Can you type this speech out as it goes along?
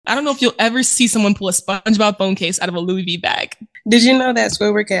I don't know if you'll ever see someone pull a SpongeBob phone case out of a Louis V bag. Did you know that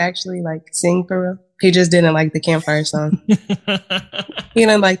Squidward could actually sing for real? He just didn't like the campfire song. He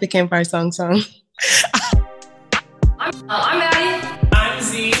didn't like the campfire song. I'm Maddie. I'm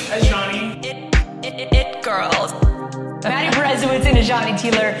Z, a Johnny. It girls. Maddie Perezowitz and a Johnny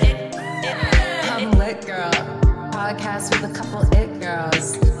Teeler. I'm lit girl. Podcast with a couple it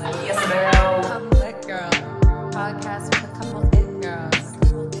girls. Yes, ma'am. I'm lit girl. Podcast with a couple it girls.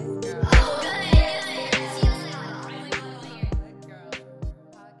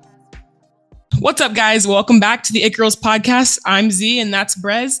 What's up, guys? Welcome back to the It Girls podcast. I'm Z, and that's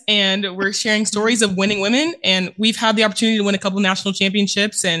Brez, and we're sharing stories of winning women. And we've had the opportunity to win a couple national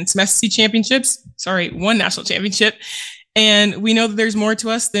championships and some SEC championships. One national championship. And we know that there's more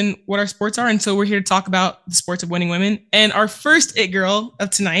to us than what our sports are. And so we're here to talk about the sports of winning women. And our first It Girl of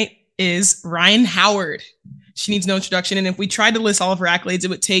tonight is Rhyne Howard. She needs no introduction. And if we tried to list all of her accolades,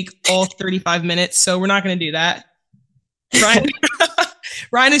 it would take all 35 minutes. So we're not going to do that.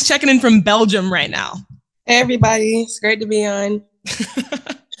 Rhyne is checking in from Belgium right now. Hey, everybody. It's great to be on.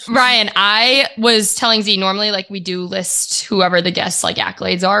 Ryan, I was telling Z, normally we do list whoever the guests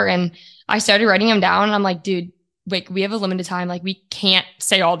accolades are. And I started writing them down and I'm like, dude, we have a limited time. We can't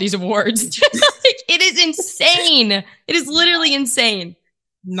say all these awards. It is insane. It is literally insane.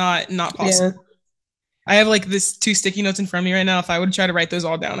 Not possible. Yeah. I have this 2 sticky notes in front of me right now. If I would try to write those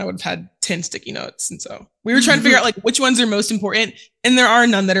all down, I would have had 10 sticky notes. And so we were trying to figure out which ones are most important. And there are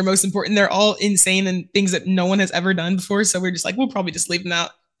none that are most important. They're all insane and things that no one has ever done before. So we're just we'll probably just leave them out.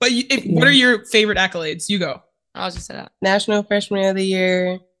 But what are your favorite accolades? You go. I was just say that. National Freshman of the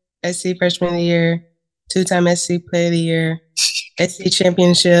Year, SC Freshman of the Year, 2-time SC Player of the Year, SC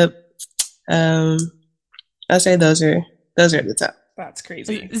Championship. I'll say those are the top. That's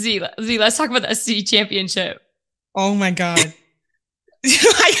crazy. Z, let's talk about the SC Championship. Oh my God.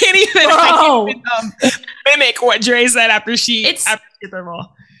 I can't even mimic what Dre said after she hit the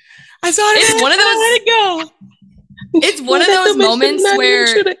ball. I thought it's one of those. Let it go. It's one of those moments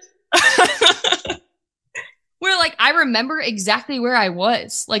where I remember exactly where I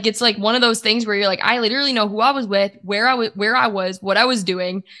was. It's one of those things where you're I literally know who I was with, where I was, what I was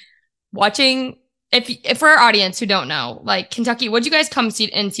doing, watching. If for our audience who don't know, Kentucky, what'd you guys come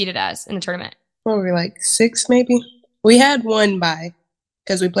seated as in the tournament? Well, we were 6 maybe. We had 1 bye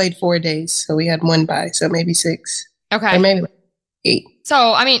because we played 4 days, so we had 1 bye, so maybe 6. Okay, or maybe 8.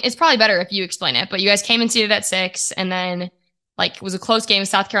 So it's probably better if you explain it. But you guys came in seated at 6, and then it was a close game with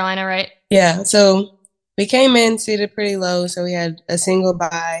South Carolina, right? Yeah. So we came in seated pretty low, so we had a single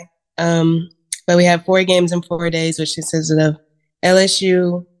bye. But we had 4 games in 4 days, which consisted of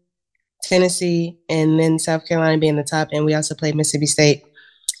LSU, Tennessee, and then South Carolina being the top, and we also played Mississippi State.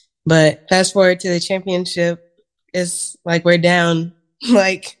 But fast forward to the championship, it's we're down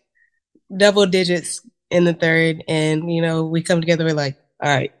double digits in the third, and we come together. We're all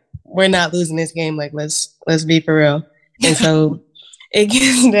right, we're not losing this game. Let's be for real. And so it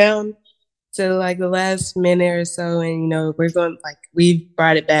gets down to the last minute or so, and we're going we've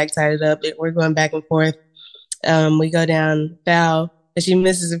brought it back, tied it up. We're going back and forth. We go down, foul. And she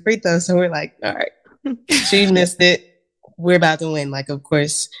misses a free throw, so we're all right. She missed it. We're about to win, of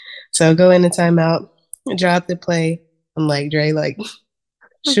course. So go in the timeout, drop the play. I'm Dre,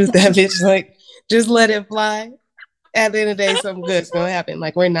 shoot that bitch, just let it fly. At the end of the day, something good's gonna happen.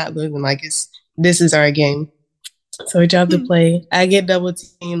 We're not losing. This is our game. So we drop the play. I get double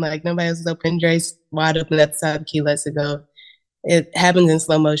teamed. Nobody else is open. Dre's wide open at the side of the key. Lets it go. It happens in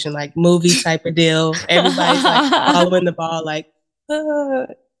slow motion, movie type of deal. Everybody's following the ball,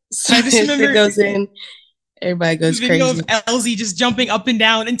 so I just remember it goes in. Everybody goes crazy. Video of LZ just jumping up and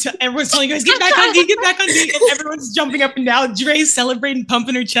down until everyone's telling you guys, get back on D, and everyone's jumping up and down. Dre's celebrating,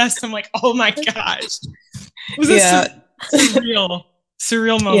 pumping her chest. I'm oh my gosh. It was a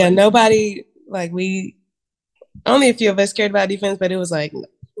surreal moment. Yeah, nobody, only a few of us cared about defense, but it was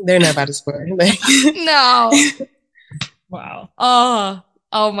they're not about to score. No. Wow.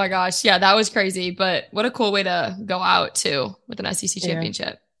 Oh my gosh. Yeah, that was crazy. But what a cool way to go out too with an SEC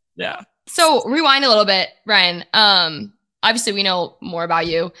championship. Yeah. So rewind a little bit, Ryan. Obviously we know more about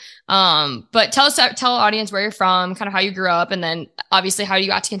you. But tell the audience where you're from, kind of how you grew up, and then obviously how you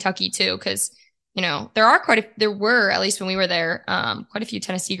got to Kentucky too. Cause there were, at least when we were there, quite a few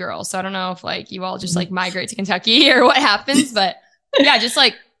Tennessee girls. So I don't know if you all just migrate to Kentucky or what happens, but yeah, just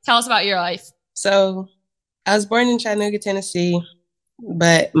tell us about your life. So I was born in Chattanooga, Tennessee.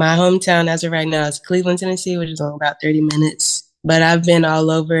 But my hometown as of right now is Cleveland, Tennessee, which is only about 30 minutes. But I've been all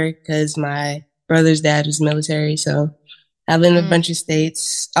over because my brother's dad was military. So I've been in a bunch of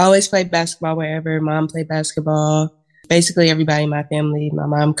states. I always played basketball wherever. Mom played basketball. basically everybody in my family. My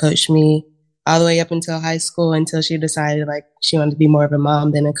mom coached me all the way up until high school until she decided like she wanted to be more of a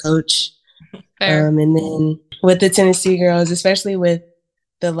mom than a coach. Fair. And then with the Tennessee girls, especially with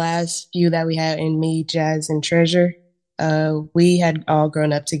the last few that we had in me, Jazz, and Treasure, we had all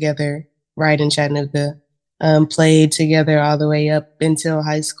grown up together right in Chattanooga, played together all the way up until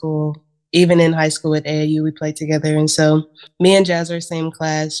high school. Even in high school at AAU, we played together. And so me and Jazz are same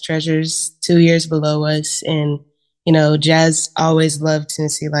class. Treasure's 2 years below us. And, you know, Jazz always loved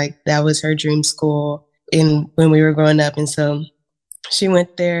Tennessee. Like that was her dream school when we were growing up. And so she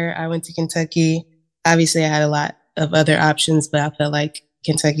went there. I went to Kentucky. Obviously, I had a lot of other options, but I felt like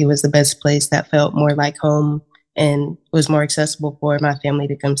Kentucky was the best place that felt more like home and was more accessible for my family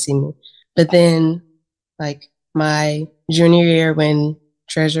to come see me. But then, like, my junior year when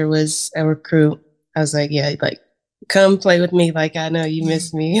Treasure was a recruit, I was like, yeah, like, come play with me. Like, I know you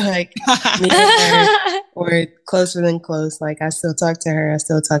miss me. Like, me and her were closer than close. Like, I still talk to her. I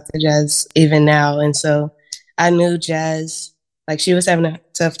still talk to Jazz even now. And so I knew Jazz, like, she was having a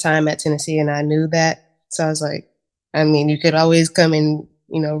tough time at Tennessee, and I knew that. So I was like, I mean, you could always come and,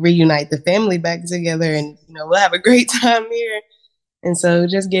 you know, reunite the family back together and, you know, we'll have a great time here. And so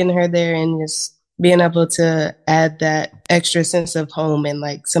just getting her there and just being able to add that extra sense of home and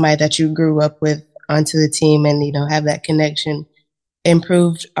like somebody that you grew up with onto the team and, you know, have that connection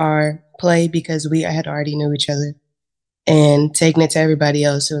improved our play because we had already knew each other. And taking it to everybody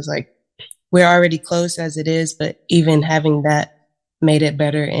else, it was like, we're already close as it is, but even having that made it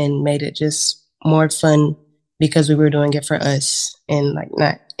better and made it just more fun because we were doing it for us and like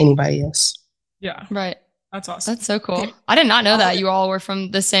not anybody else. Yeah. Right. That's awesome. That's so cool. I did not know that you all were from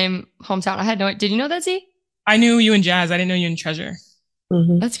the same hometown. I had no. Did you know that, Z? I knew you in Jazz. I didn't know you in Treasure.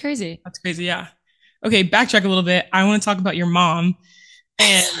 Mm-hmm. That's crazy. That's crazy. Yeah. Okay. Backtrack a little bit. I want to talk about your mom.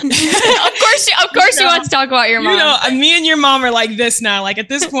 And of course, you want to talk about your mom. You know, me and your mom are like this now. Like at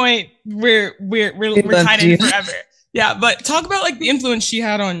this point, we're tied in forever. Yeah, but talk about like the influence she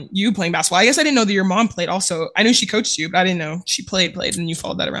had on you playing basketball. I guess I didn't know that your mom played also. I knew she coached you, but I didn't know she played, and you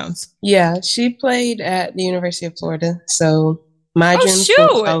followed that around. Yeah, she played at the University of Florida. So my dream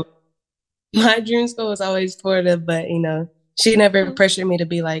school was always Florida, but you know, she never pressured me to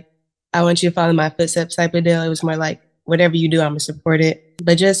be like, I want you to follow my footsteps type of deal. It was more like, whatever you do, I'm gonna support it.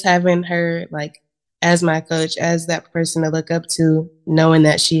 But just having her like as my coach, as that person to look up to, knowing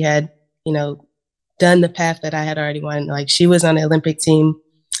that she had, you know, done the path that I had already wanted. Like she was on the Olympic team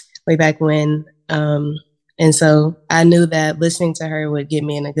way back when. And so I knew that listening to her would get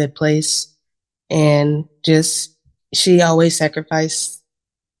me in a good place. And just, she always sacrificed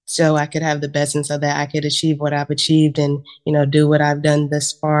so I could have the best and so that I could achieve what I've achieved and, you know, do what I've done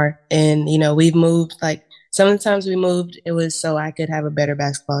thus far. And, you know, we've moved, like some of the times we moved, it was so I could have a better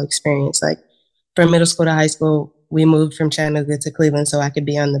basketball experience. Like from middle school to high school, we moved from Chattanooga to Cleveland so I could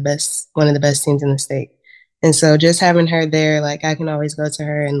be on one of the best teams in the state. And so just having her there, like I can always go to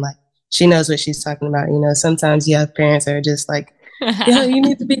her and like, she knows what she's talking about. You know, sometimes you have parents that are just like, yo, you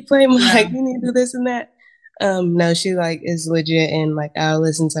need to be playing, like you need to do this and that. No, she like is legit and like I'll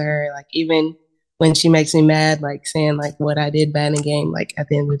listen to her, like even when she makes me mad, like saying like what I did bad in the game, like at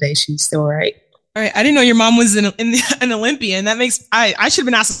the end of the day, she's still right. All right. I didn't know your mom was an Olympian. That makes, I should have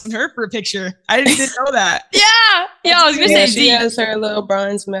been asking her for a picture. I didn't know that. Yeah. I was going to say, she has her little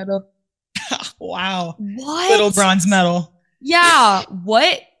bronze medal. Wow. What? Little bronze medal. Yeah.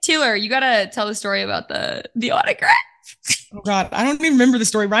 What? Taylor, you got to tell the story about the autograph. Oh God. I don't even remember the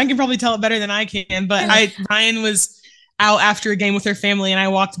story. Ryan can probably tell it better than I can, but Ryan was out after a game with her family and I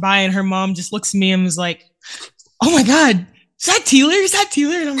walked by and her mom just looks at me and was like, oh my God. Is that Taylor?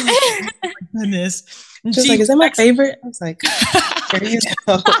 And I'm like, oh my goodness. And she's like, is that my favorite? I was like, there you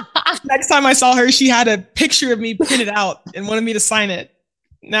go. Next time I saw her, she had a picture of me printed out and wanted me to sign it.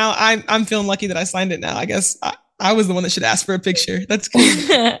 Now I'm feeling lucky that I signed it now. I guess I was the one that should ask for a picture. That's cool.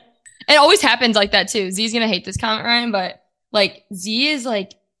 It always happens like that too. Z's going to hate this comment, Ryan, but like Z is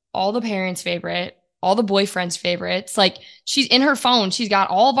like all the parents' favorite, all the boyfriends' favorites. Like she's in her phone. She's got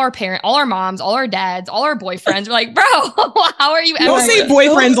all of our parents, all our moms, all our dads, all our boyfriends. We're like, bro, how are you ever? Don't say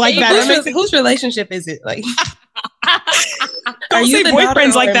boyfriends like that. Whose relationship is it? Like, don't say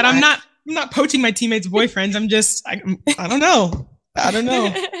boyfriends like that. I'm not poaching my teammates' boyfriends. I'm just, I don't know.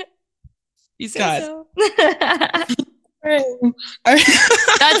 You say God. so.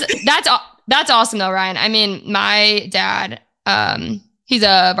 That's awesome though, Ryan. I mean, my dad, he's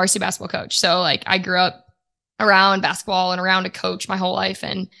a varsity basketball coach. So like I grew up around basketball and around a coach my whole life.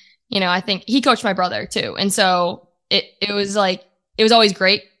 And, you know, I think he coached my brother too. And so it was always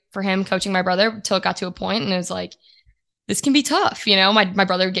great for him coaching my brother until it got to a point and it was like, this can be tough. You know, my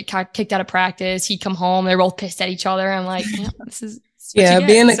brother would get kicked out of practice. He'd come home. They're both pissed at each other. I'm like, yeah, this is what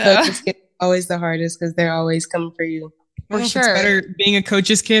being a coach's kid is always the hardest because they're always coming for you. For sure. It's better being a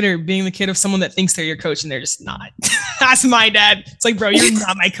coach's kid or being the kid of someone that thinks they're your coach and they're just not. That's my dad. It's like, bro, you're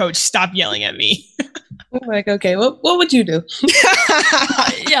not my coach. Stop yelling at me. I'm like, okay, what would you do?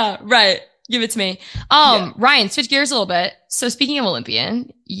 Yeah, right. Give it to me. Ryan, switch gears a little bit. So speaking of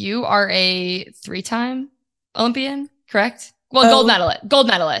Olympian, you are a 3-time Olympian, correct? Well, gold medalist. Gold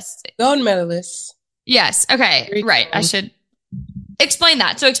medalist. Yes. Okay. 3 Right. I should explain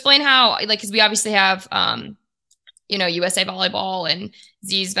that. So explain how, like, because we obviously have, USA volleyball, and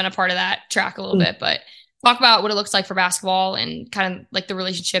Z's been a part of that track a little bit, but talk about what it looks like for basketball and kind of like the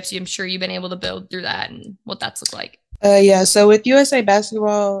relationships I'm sure you've been able to build through that and what that's looked like. So with USA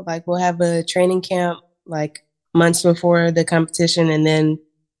basketball, like we'll have a training camp like months before the competition, and then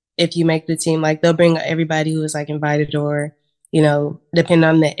if you make the team, like they'll bring everybody who was like invited or, depending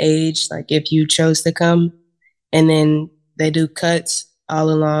on the age, like if you chose to come, and then they do cuts all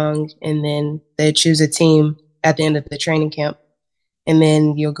along, and then they choose a team at the end of the training camp, and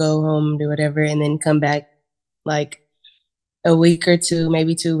then you'll go home, do whatever, and then come back like a week or two,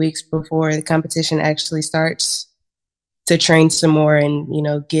 maybe 2 weeks before the competition actually starts to train some more and,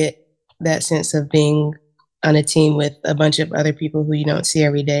 get that sense of being on a team with a bunch of other people who you don't see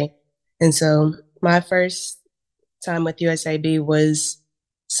every day. And so my first time with USAB was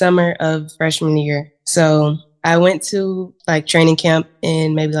summer of freshman year. So I went to like training camp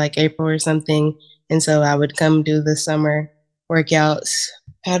in maybe like April or something. And so I would come do the summer workouts.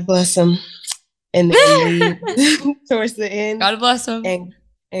 God bless them. And then leave towards the end. God bless them.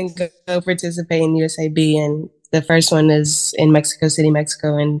 And go participate in USAB. And the first one is in Mexico City,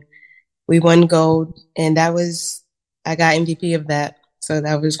 Mexico. And we won gold. And I got MVP of that. So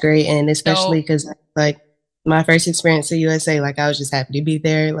that was great. And especially because like my first experience at USA, like I was just happy to be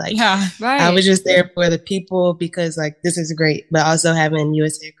there. Like, yeah, right. I was just there for the people because like this is great. But also having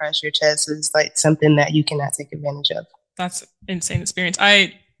USA across your chest is like something that you cannot take advantage of. That's insane experience.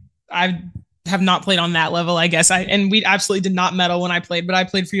 I have not played on that level, I guess. And we absolutely did not medal when I played, but I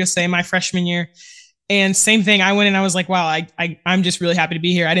played for USA my freshman year. And same thing, I went in, I was like, wow, I'm just really happy to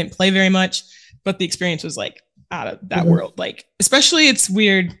be here. I didn't play very much, but the experience was like out of that world. Like, especially it's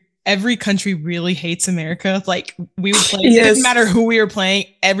weird. Every country really hates America. Like we would play, it didn't matter who we were playing.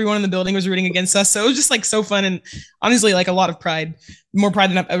 Everyone in the building was rooting against us. So it was just like so fun. And honestly, like a lot of pride, more pride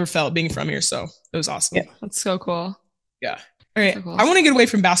than I've ever felt being from here. So it was awesome. Yeah, that's so cool. Yeah. All right. So cool. I want to get away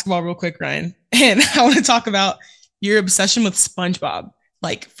from basketball real quick, Ryan. And I want to talk about your obsession with SpongeBob.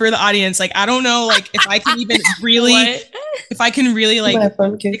 Like for the audience, like, I don't know, like if I can even really, like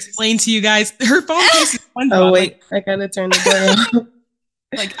explain to you guys, her phone case is SpongeBob. Oh wait, I gotta turn the door on.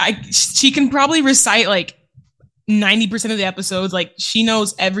 Like she can probably recite like 90% of the episodes. Like she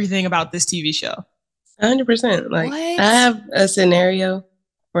knows everything about this TV show. 100%. Like I have a scenario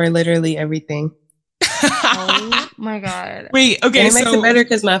for literally everything. Oh my God. Wait, okay. And it makes it better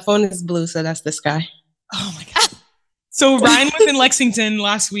because my phone is blue, so that's the sky. Oh my God. So Ryan was in Lexington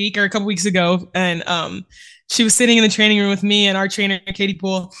last week or a couple weeks ago, and she was sitting in the training room with me and our trainer, Katie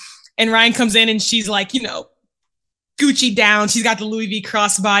Poole. And Ryan comes in and she's like, Gucci down. She's got the Louis V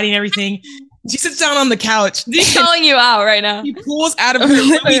crossbody and everything. She sits down on the couch. She's calling you out right now. She pulls out of her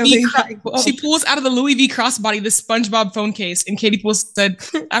Louis V. She pulls out of the Louis V crossbody the SpongeBob phone case, and Katie Poole said,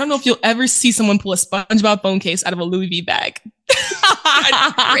 "I don't know if you'll ever see someone pull a SpongeBob phone case out of a Louis V bag."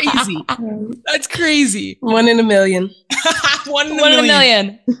 That's crazy. That's crazy. 1 in a million. One in a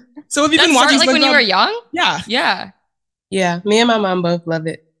million. So have you been watching like SpongeBob? When you were young? Yeah. Yeah. Me and my mom both love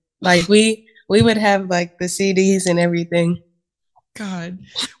it. Like we would have like the CDs and everything. God,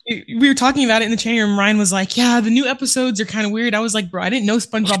 we were talking about it in the training room. Ryan was like, "Yeah, the new episodes are kind of weird." I was like, "Bro, I didn't know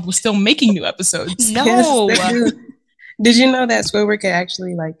SpongeBob was still making new episodes." No. Yes, did you know that Squidward could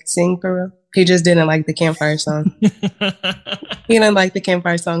actually like sing for real? He just didn't like the campfire song. He didn't like the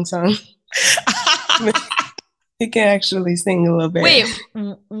campfire song. He can actually sing a little bit. Wait,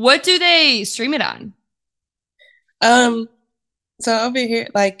 what do they stream it on? So over here,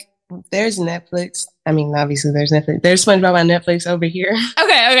 like, there's Netflix. I mean, obviously there's Netflix. There's SpongeBob on Netflix over here.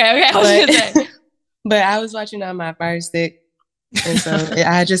 Okay. I was gonna say. But I was watching on my Fire Stick, and so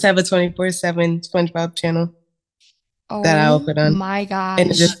I just have a 24/7 SpongeBob channel that I will put on. Oh my gosh!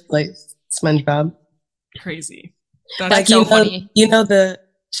 And it just plays SpongeBob. Crazy. That's like, so funny. You know the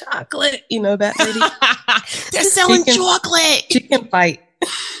chocolate. You know that lady. They're selling chocolate. She can fight.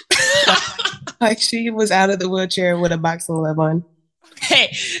 Like she was out of the wheelchair with a boxing glove on.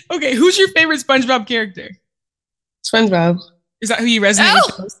 Okay. Who's your favorite SpongeBob character? SpongeBob. Is that who you resonate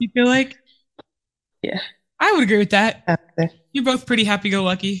with most, you feel like? Yeah. I would agree with that. after. You're both pretty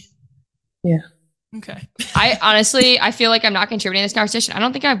happy-go-lucky. Yeah. Okay. I honestly, I feel like I'm not contributing to this conversation. I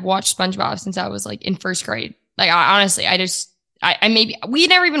don't think I've watched SpongeBob since I was like in first grade. Like, I maybe, we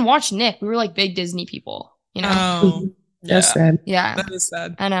never even watched Nick. We were like big Disney people, you know? Oh, That's sad. Yeah. That is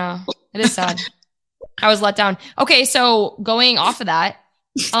sad. I know. It is sad. I was let down. Okay. So going off of that,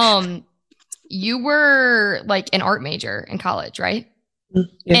 you were like an art major in college, right? Yes.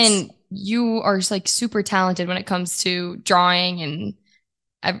 And you are just like super talented when it comes to drawing and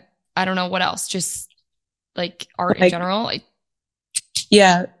I don't know what else, just like art in general. Like,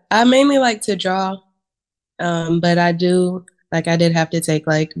 yeah, I mainly like to draw, but I did have to take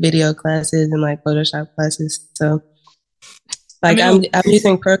like video classes and like Photoshop classes. So like I'm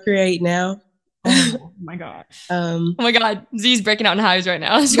using Procreate now. Oh my God. oh my God. Z's breaking out in hives right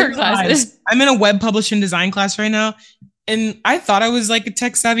now. Her classes. I'm in a web publishing design class right now. And I thought I was like a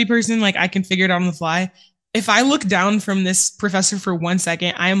tech savvy person. Like I can figure it out on the fly. If I look down from this professor for 1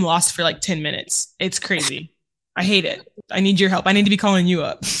 second, I am lost for like 10 minutes. It's crazy. I hate it. I need your help. I need to be calling you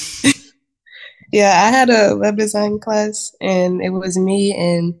up. Yeah, I had a web design class and it was me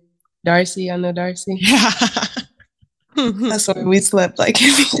and Darcy. I know Darcy. Yeah. That's why we slept like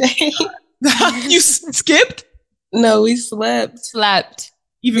every day. You skipped? No, we slept.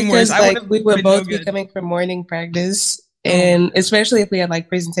 Even Because worse. like we would both be coming from morning practice. And especially if we had like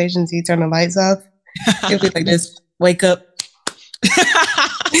presentations, you turn the lights off. It'd be like this, wake up.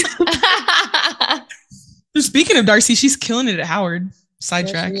 Speaking of Darcy, she's killing it at Howard.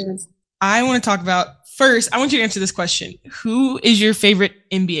 Sidetrack. Yes, I want to talk about, first, I want you to answer this question. Who is your favorite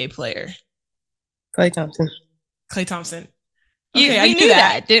NBA player? Klay Thompson. Klay Thompson. Okay, we knew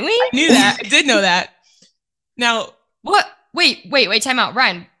that, didn't we? I knew that. I did know that. Now, what? Wait, time out.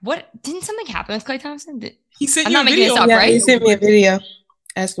 Ryan, what? Didn't something happen with Klay Thompson? He sent I'm you not a making video. this up, Yeah, right? he sent me a video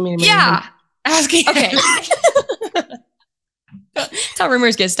asking me to marry him. Asking. Okay. That's how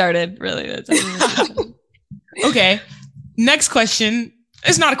rumors get started, really. That's how rumors get started. Okay. Next question.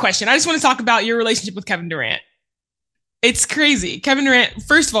 It's not a question. I just want to talk about your relationship with Kevin Durant. It's crazy. Kevin Durant,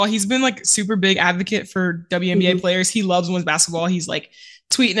 first of all, he's been like super big advocate for WNBA players. He loves women's basketball. He's like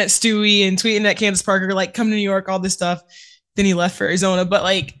tweeting at Stewie and tweeting at Candace Parker, like come to New York, all this stuff. Then he left for Arizona. But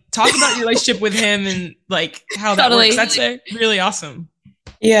like talk about your relationship with him and like how that works. That's really awesome.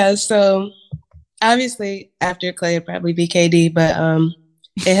 Yeah, so obviously after Klay it'd probably be KD, but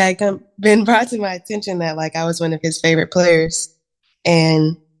it had been brought to my attention that like I was one of his favorite players.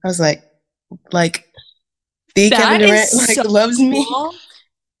 And I was like the Kevin Durant like so loves me. Cool.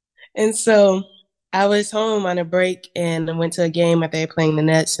 And so I was home on a break and I went to a game where they were playing the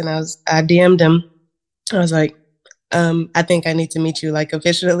Nets and I DM'd him. I was like, I think I need to meet you like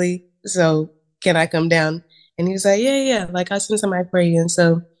officially. So can I come down? And he was like, yeah. Like I'll send somebody for you. And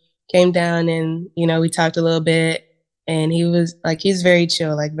so came down and, you know, we talked a little bit and he was like, he's very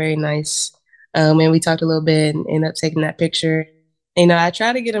chill, like very nice. And we talked a little bit and ended up taking that picture. You know, I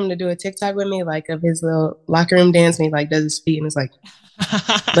tried to get him to do a TikTok with me, like of his little locker room dance, and he like does his feet, and it's like,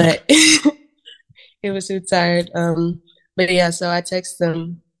 but it was too tired. But yeah, so I texted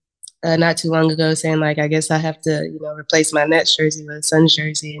him not too long ago saying like, I guess I have to, you know, replace my Nets jersey with a Suns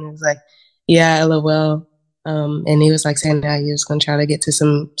jersey, and it was like, yeah, LOL. And he was like saying that he was going to try to get to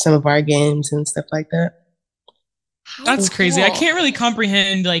some of our games and stuff like that. That's crazy. I can't really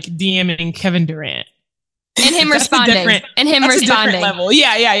comprehend like DMing Kevin Durant. And him responding. And him responding. Level.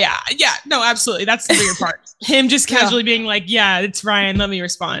 Yeah. No, absolutely. That's the bigger part. Him just casually being like, yeah, it's Ryan. Let me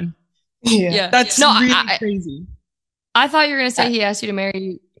respond. Yeah. That's really crazy. I thought you were going to say he asked you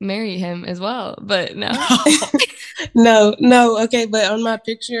to marry him as well, but no. No. Okay, but on my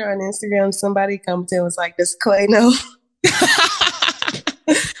picture on Instagram, somebody commented and was like, does Klay know?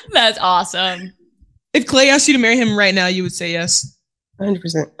 That's awesome. If Klay asked you to marry him right now, you would say yes.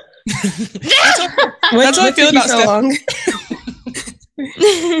 100%. That's how I feel about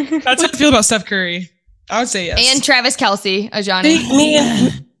That's how I feel about Steph Curry. I would say yes. And Travis Kelce,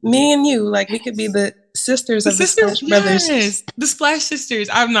 Ajani. Me and you, like we could be the sisters of the Splash Brothers. Yes, the Splash Sisters.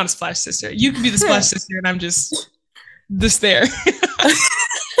 I'm not a Splash Sister. You could be the Splash Sister, and I'm just there.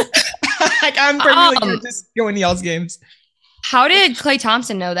 Like I'm perfectly good just going to y'all's games. How did Klay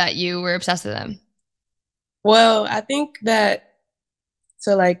Thompson know that you were obsessed with him? Well, I think that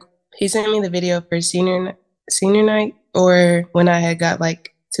like he sent me the video for senior night or when I had got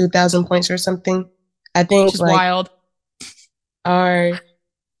like 2,000 points or something. I think like wild. Our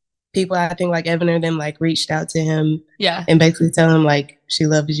people, I think like Evan or them like reached out to him, and basically tell him like she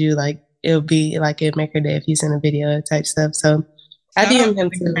loves you, like it'll be like it'd make her day if you send a video type stuff. So I DM'd him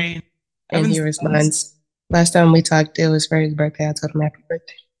too, and he responds. Last time we talked, it was for his birthday. I told him happy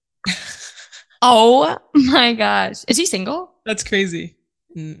birthday. Oh my gosh. Is he single? That's crazy.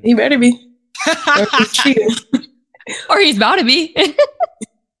 He better be. Or he's about to be.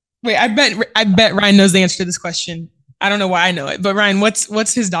 Wait, I bet Ryan knows the answer to this question. I don't know why I know it, but Ryan,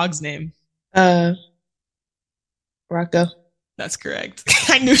 what's his dog's name? Rocco. That's correct.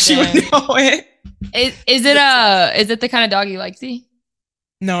 I knew she would know it. Is it the kind of dog you like, see?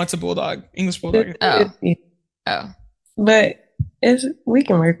 No, it's a bulldog, English bulldog. Oh. But we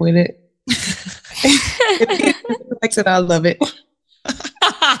can work with it. If he likes it, I love it.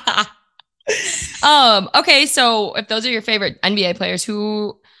 Okay, so if those are your favorite NBA players,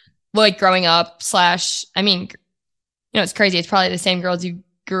 who like growing up / I mean, it's crazy. It's probably the same girls you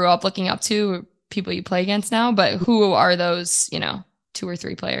grew up looking up to, people you play against now, but who are those, 2 or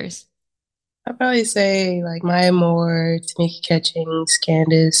 3 players? I'd probably say like Maya Moore, Tamika Catchings,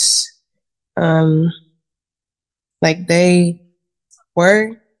 Candace. Like they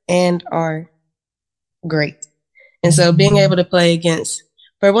were and are great. And so being able to play against,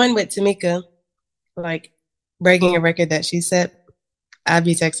 for one, with Tamika, like breaking a record that she set, I'd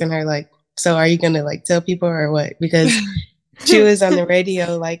be texting her like, so are you going to like tell people or what? Because she was on the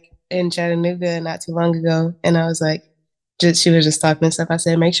radio like in Chattanooga not too long ago. And I was like, she was just talking and stuff. I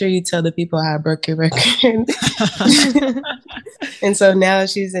said, make sure you tell the people how I broke your record. And so now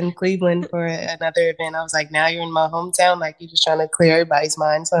she's in Cleveland for another event. I was like, now you're in my hometown. Like you're just trying to clear everybody's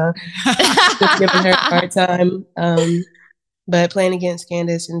minds, huh? Just giving her a hard time. But playing against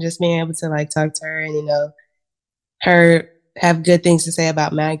Candace and just being able to like talk to her and, her have good things to say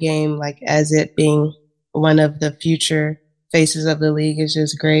about my game, like as it being one of the future faces of the league is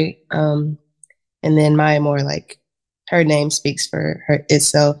just great. And then Maya Moore, like her name speaks for her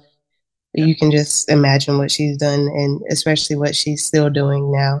itself. You can just imagine what she's done and especially what she's still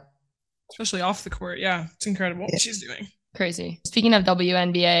doing now. Especially off the court. Yeah, it's incredible what she's doing. Crazy. Speaking of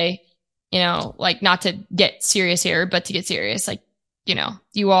WNBA, like not to get serious here, but to get serious, like,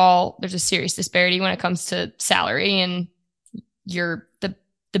 there's a serious disparity when it comes to salary, and you're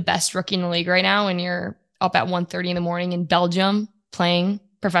the best rookie in the league right now, and you're up at 1:30 in the morning in Belgium playing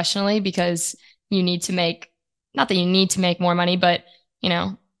professionally because you need to make, not that you need to make more money, but,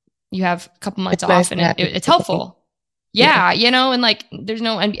 you have a couple months off and it's helpful. Yeah. And like there's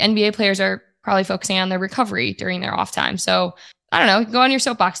no NBA players are probably focusing on their recovery during their off time. So I don't know, go on your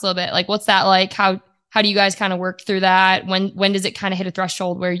soapbox a little bit. Like, what's that like? How do you guys kind of work through that? When does it kind of hit a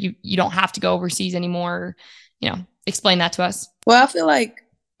threshold where you don't have to go overseas anymore? Explain that to us. Well, I feel like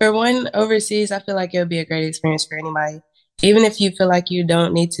for one, overseas, I feel like it would be a great experience for anybody. Even if you feel like you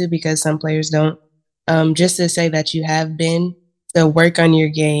don't need to, because some players don't, just to say that you have been to work on your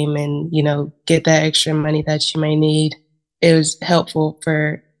game and, get that extra money that you may need. It was helpful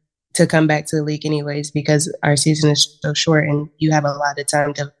to come back to the league anyways, because our season is so short and you have a lot of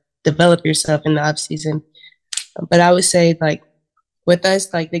time to develop yourself in the off season. But I would say like with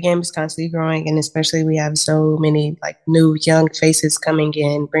us, like the game is constantly growing, and especially we have so many like new young faces coming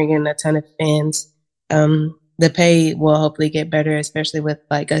in, bringing a ton of fans. The pay will hopefully get better, especially with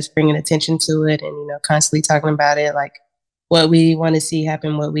like us bringing attention to it and, constantly talking about it, like what we want to see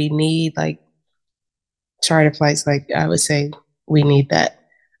happen, what we need, like charter flights, like I would say we need that.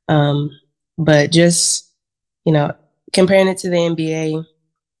 But just, comparing it to the NBA,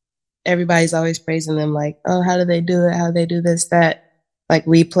 everybody's always praising them like, oh, how do they do it? How do they do this, that? Like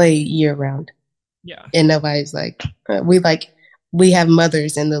we play year round. Yeah. And nobody's like, we have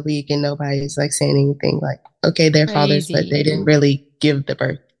mothers in the league and nobody's like saying anything like, okay, they're fathers, but they didn't really give the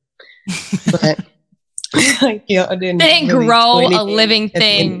birth. But like, they didn't really grow a living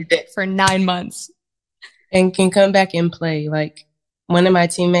thing for 9 months. And can come back and play. Like one of my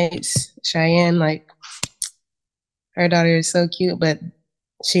teammates, Cheyenne, like her daughter is so cute, but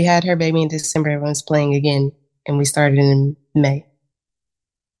she had her baby in December. Everyone's playing again, and we started in May.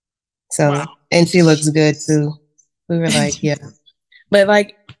 So, wow. And she looks good too. We were like, yeah. But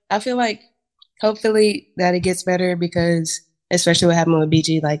like, I feel like hopefully that it gets better because especially what happened with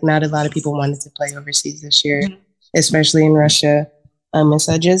BG, like not a lot of people wanted to play overseas this year, especially in Russia. And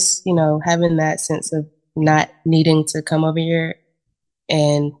so just, having that sense of not needing to come over here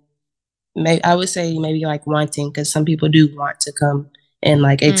and I would say maybe like wanting, because some people do want to come and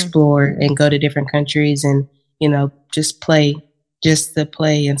like explore and go to different countries and, just to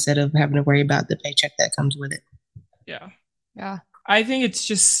play instead of having to worry about the paycheck that comes with it. Yeah. Yeah. I think it's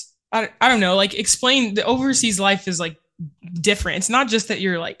just, I don't know, like explain the overseas life is like different. It's not just that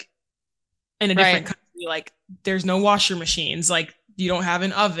you're like in a different country, like there's no washer machines, like you don't have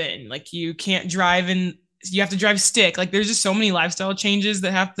an oven, like you can't drive and you have to drive stick. Like there's just so many lifestyle changes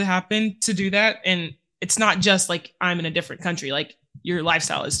that have to happen to do that. And it's not just like I'm in a different country. Like your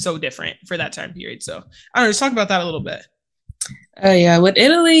lifestyle is so different for that time period. So I don't know, just talk about that a little bit. Oh yeah, with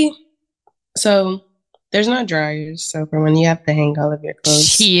Italy, so there's no dryers. So for when you have to hang all of your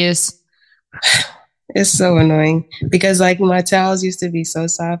clothes. Jeez. It's so annoying because like my towels used to be so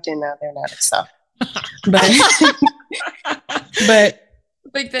soft and now they're not as soft. But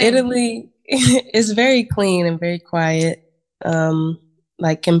Big thing. Italy is very clean and very quiet.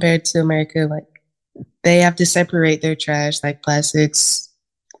 Like compared to America, like they have to separate their trash, like plastics,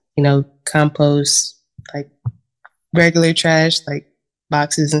 compost, like regular trash, like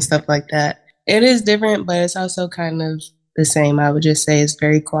boxes and stuff like that. It is different, but it's also kind of the same. I would just say it's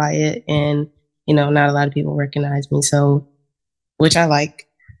very quiet and, not a lot of people recognize me. So, which I like.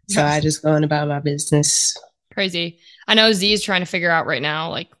 So I just go on about my business. Crazy. I know Z is trying to figure out right now,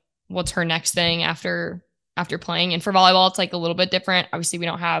 like what's her next thing after playing. And for volleyball, it's like a little bit different. Obviously we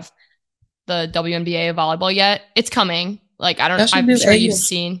don't have the WNBA volleyball yet. It's coming. Like, I'm sure you've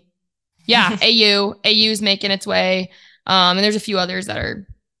seen. Yeah. AU's making its way. And there's a few others that are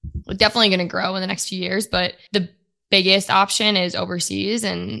definitely going to grow in the next few years, but the biggest option is overseas.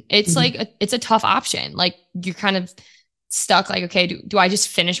 And it's it's a tough option. Like you're kind of stuck like, okay, do I just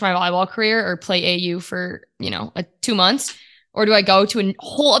finish my volleyball career or play AU for, 2 months? Or do I go to a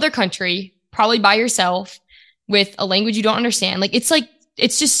whole other country, probably by yourself with a language you don't understand?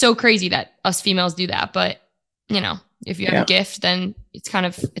 It's just so crazy that us females do that. But, if you have a gift, then it's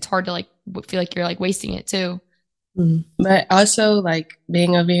hard to feel like you're wasting it too. Mm-hmm. But also like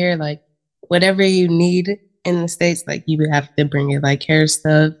being over here, like whatever you need in the States, like you would have to bring it, like hair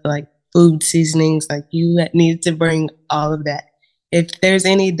stuff, like food seasonings, like you need to bring all of that. If there's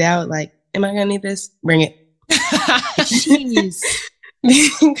any doubt, like, am I gonna need this? Bring it. Jeez.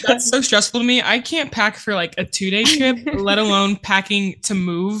 That's so stressful to me. I can't pack for like a 2-day trip, let alone packing to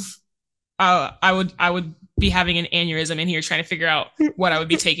move. I would be having an aneurysm in here trying to figure out what I would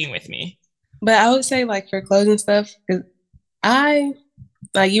be taking with me. But I would say like for clothes and stuff, because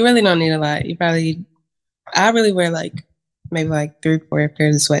you really don't need a lot. I really wear like maybe like 3 or 4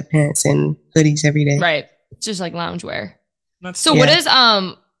 pairs of sweatpants and hoodies every day. Right. Just like loungewear. What is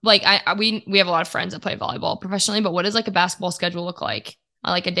we have a lot of friends that play volleyball professionally, but what does like a basketball schedule look like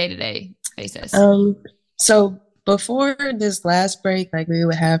on like a day-to-day basis? So before this last break, like we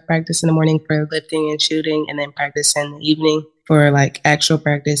would have practice in the morning for lifting and shooting, and then practice in the evening for like actual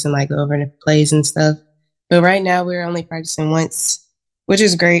practice and like go over the plays and stuff. But right now we're only practicing once, which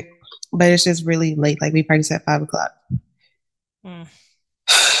is great, but it's just really late. Like we practice at 5 o'clock. Why?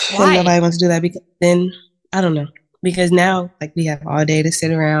 And nobody wants to do that because then I don't know. Because now like we have all day to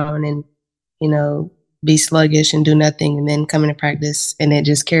sit around and, be sluggish and do nothing and then come into practice and it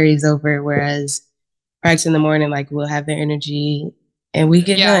just carries over. Whereas practice in the morning, like we'll have the energy and we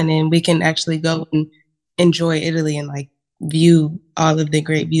get done and we can actually go and enjoy Italy and like view all of the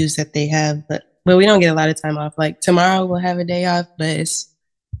great views that they have. But we don't get a lot of time off. Like tomorrow we'll have a day off, but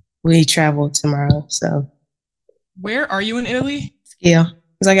we travel tomorrow. So where are you in Italy? Yeah,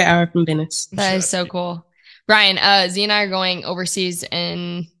 it's like an hour from Venice. That is so cool. Ryan, Z and I are going overseas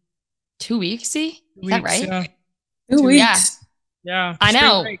in 2 weeks. See, is that right? Yeah. 2 weeks. Yeah. I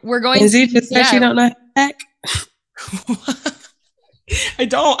know. We're going. And Z just said she don't know how to pack. I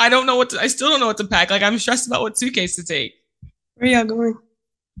don't know I still don't know what to pack. Like I'm stressed about what suitcase to take. Where y'all going?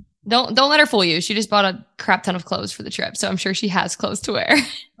 Don't let her fool you. She just bought a crap ton of clothes for the trip, so I'm sure she has clothes to wear.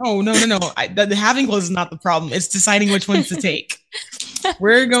 Oh no! The having clothes is not the problem. It's deciding which ones to take.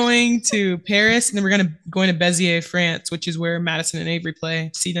 We're going to Paris, and then we're going to Béziers, France, which is where Madison and Avery play.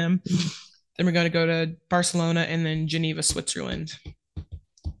 See them. Then we're going to go to Barcelona and then Geneva, Switzerland.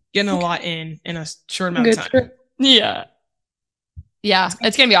 Getting a lot in a short amount of time. Trip. Yeah,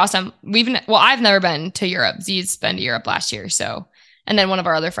 it's gonna be awesome. I've never been to Europe. Z's been to Europe last year, so. And then one of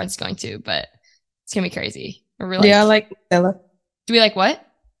our other friends is going to, but it's going to be crazy. I like Nutella. Do we like what?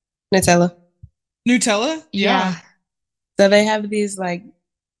 Nutella? Yeah. So they have these like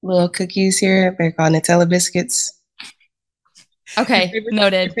little cookies here. They're called Nutella biscuits. Okay,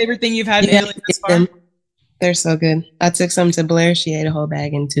 noted. Your favorite thing you've had in Italy thus far? They're so good. I took some to Blair. She ate a whole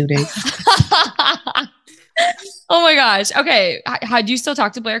bag in 2 days. Oh my gosh. Okay. Do you still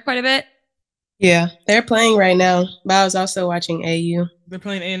talk to Blair quite a bit? Yeah, they're playing right now, but I was also watching AU. They're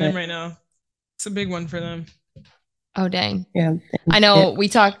playing A&M right now. It's a big one for them. Oh, dang. Yeah. I know. We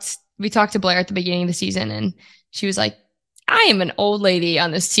talked to Blair at the beginning of the season, and she was like, I am an old lady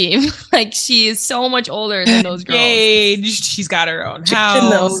on this team. Like, she is so much older than those girls. Engaged. She's got her own house. She's been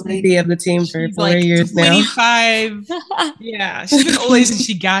the old lady of the team for 4 years 25. now. Yeah, she's been old lady since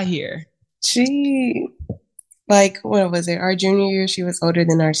she got here. She, what was it? Our junior year, she was older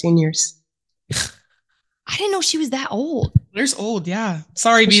than our seniors. I didn't know she was that old. There's old, yeah.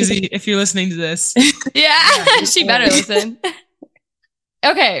 Sorry, BZ, if you're listening to this. Yeah, she better listen.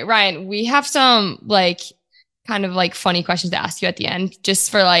 Okay, Ryan, we have some like kind of like funny questions to ask you at the end,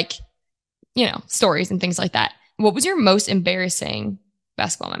 just for like, you know, stories and things like that. What was your most embarrassing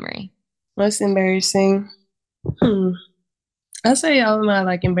basketball memory? Most embarrassing? I'll say all of my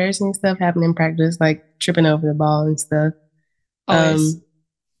like embarrassing stuff happened in practice, like tripping over the ball and stuff.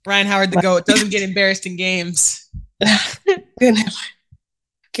 Rhyne Howard, the GOAT, doesn't get embarrassed in games.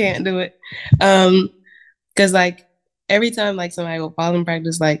 Can't do it. Cause like every time like somebody would fall in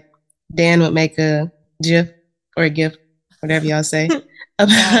practice, like Dan would make a GIF or a GIF, whatever y'all say,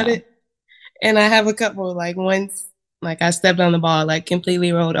 about it. And I have a couple, like once, like I stepped on the ball, like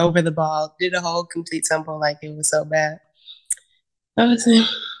completely rolled over the ball, did a whole complete tumble, like it was so bad.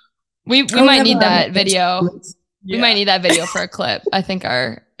 We might need that video. We might need that video for a clip. I think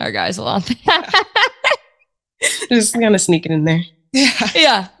our guys will on that. Just kind of sneak it in there.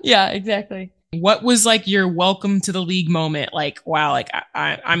 Yeah, exactly. What was like your welcome to the league moment? Like, wow, like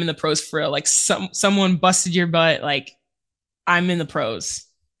I'm in the pros for real. Like someone busted your butt. Like I'm in the pros.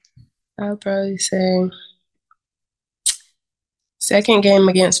 I'll probably say second game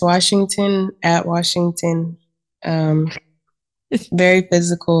against Washington at Washington. Very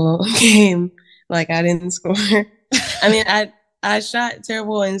physical game. Like I didn't score. I mean, I shot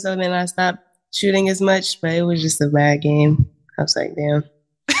terrible, and so then I stopped shooting as much, but it was just a bad game. I was like, damn.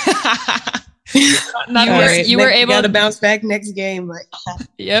 You were able to bounce back next game. Like,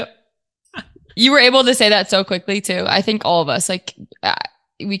 yep. You were able to say that so quickly too. I think all of us, like,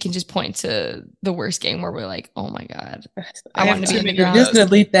 we can just point to the worst game where we're like, oh my God, I want to be in the ground. Just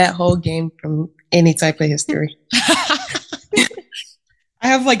delete that whole game from any type of history. I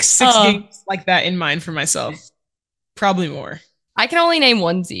have like 6 games like that in mind for myself. Probably more. I can only name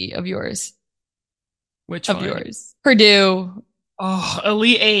one Z of yours. Which of one? Yours? Purdue. Oh,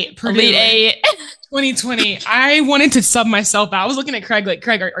 Elite 8. Purdue. Elite 8. 2020. I wanted to sub myself out. I was looking at Craig like,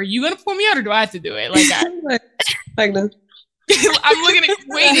 Craig, are you going to pull me out or do I have to do it? Like, I'm looking at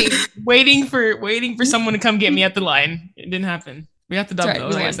waiting for someone to come get me at the line. It didn't happen. We got the dub though.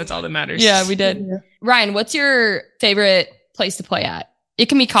 I guess that's all that matters. Yeah, we did. Yeah. Ryan, what's your favorite place to play at? It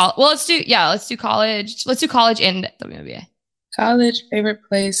can be college. Well, let's do college. Let's do college and WNBA. College favorite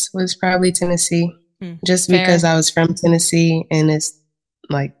place was probably Tennessee, just because I was from Tennessee, and it's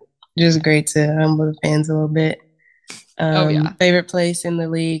like just great to humble the fans a little bit. Favorite place in the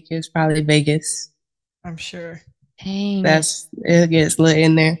league is probably Vegas. I'm sure. Dang. It gets lit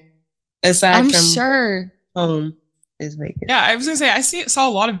in there. Aside from sure. home is Vegas. Yeah, I was gonna say I saw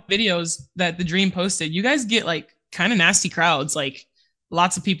a lot of videos that the Dream posted. You guys get like kind of nasty crowds, like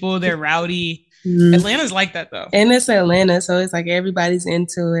lots of people. They're rowdy. Atlanta's like that though, and it's Atlanta, so it's like everybody's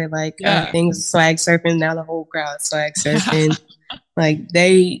into it. Like things swag surfing, now the whole crowd swag surfing. Like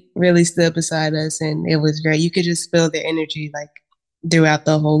they really stood beside us, and it was great. You could just feel the energy like throughout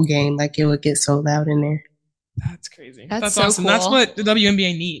the whole game. Like it would get so loud in there. That's crazy. That's so awesome. Cool. That's what the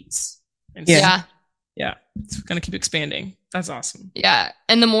WNBA needs. And yeah. It's gonna keep expanding. That's awesome. Yeah,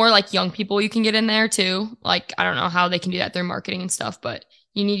 and the more like young people you can get in there too. Like I don't know how they can do that through marketing and stuff, but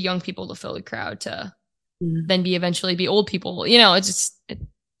you need young people to fill the crowd to then eventually be old people. You know,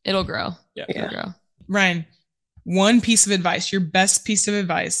 it'll grow. Yeah. It'll grow. Ryan, one piece of advice, your best piece of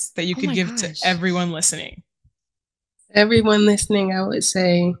advice that you could give to everyone listening. Everyone listening, I would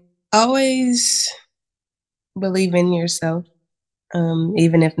say always believe in yourself,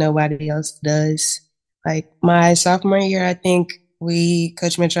 even if nobody else does. Like my sophomore year, I think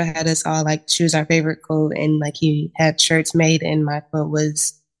Coach Mitchell had us all like choose our favorite quote, and like he had shirts made, and my quote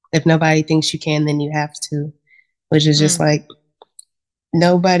was, if nobody thinks you can, then you have to, which is just like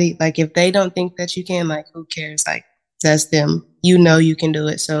nobody, like if they don't think that you can, like who cares? Like that's them. You know you can do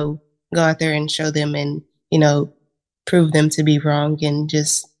it. So go out there and show them, and, you know, prove them to be wrong, and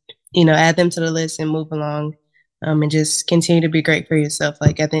just, you know, add them to the list and move along. And just continue to be great for yourself.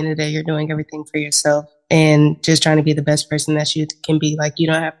 Like at the end of the day, you're doing everything for yourself and just trying to be the best person that you can be. Like you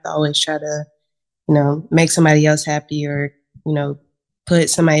don't have to always try to, you know, make somebody else happy, or, you know, put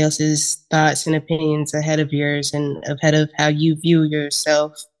somebody else's thoughts and opinions ahead of yours and ahead of how you view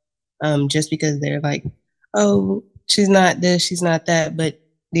yourself. Just because they're like, oh, she's not this, she's not that. But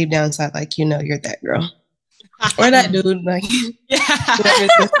deep down inside, like, you know, you're that girl. Or that dude, like,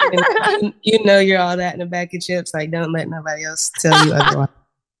 you know, you're all that in a bag of chips. Like, don't let nobody else tell you otherwise.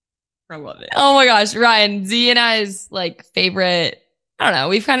 I love it. Oh my gosh, Ryan, Z and I's like favorite, I don't know,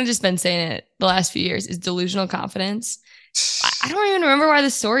 we've kind of just been saying it the last few years, is delusional confidence. I don't even remember why the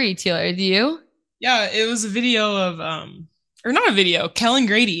story, Taylor. Do you? Yeah, it was a video of, or not a video. Kellen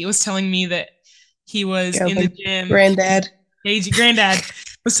Grady was telling me that he was in the gym. Granddad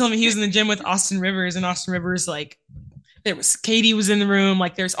was telling me he was in the gym with Austin Rivers, and Austin Rivers, like, there was Katie was in the room.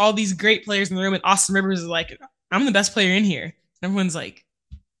 Like, there's all these great players in the room, and Austin Rivers is like, I'm the best player in here. And everyone's like,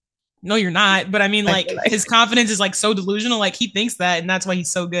 no, you're not. But I mean, like, his confidence is like so delusional. Like, he thinks that, and that's why he's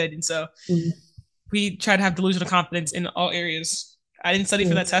so good. And so we try to have delusional confidence in all areas. I didn't study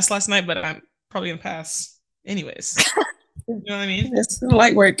for that test last night, but I'm probably gonna pass anyways. You know what I mean? It's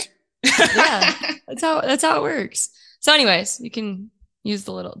light work. Yeah, that's how it works. So anyways, you can use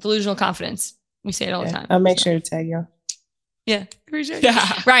the little delusional confidence. We say it all the time. I'll make sure to tag y'all. Yeah, appreciate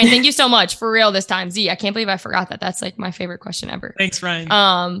it. Ryan, thank you so much for real this time. Z, I can't believe I forgot that. That's like my favorite question ever. Thanks, Ryan.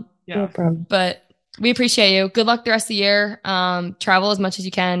 No problem. But we appreciate you. Good luck the rest of the year. Travel as much as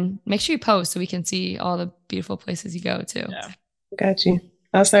you can. Make sure you post so we can see all the beautiful places you go to. Yeah. Got you.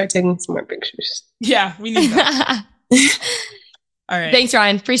 I'll start taking some more pictures. Yeah, we need that. All right. Thanks,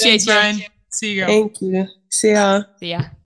 Ryan. Appreciate you. Ryan. See you, girl. Thank you. See y'all. See ya.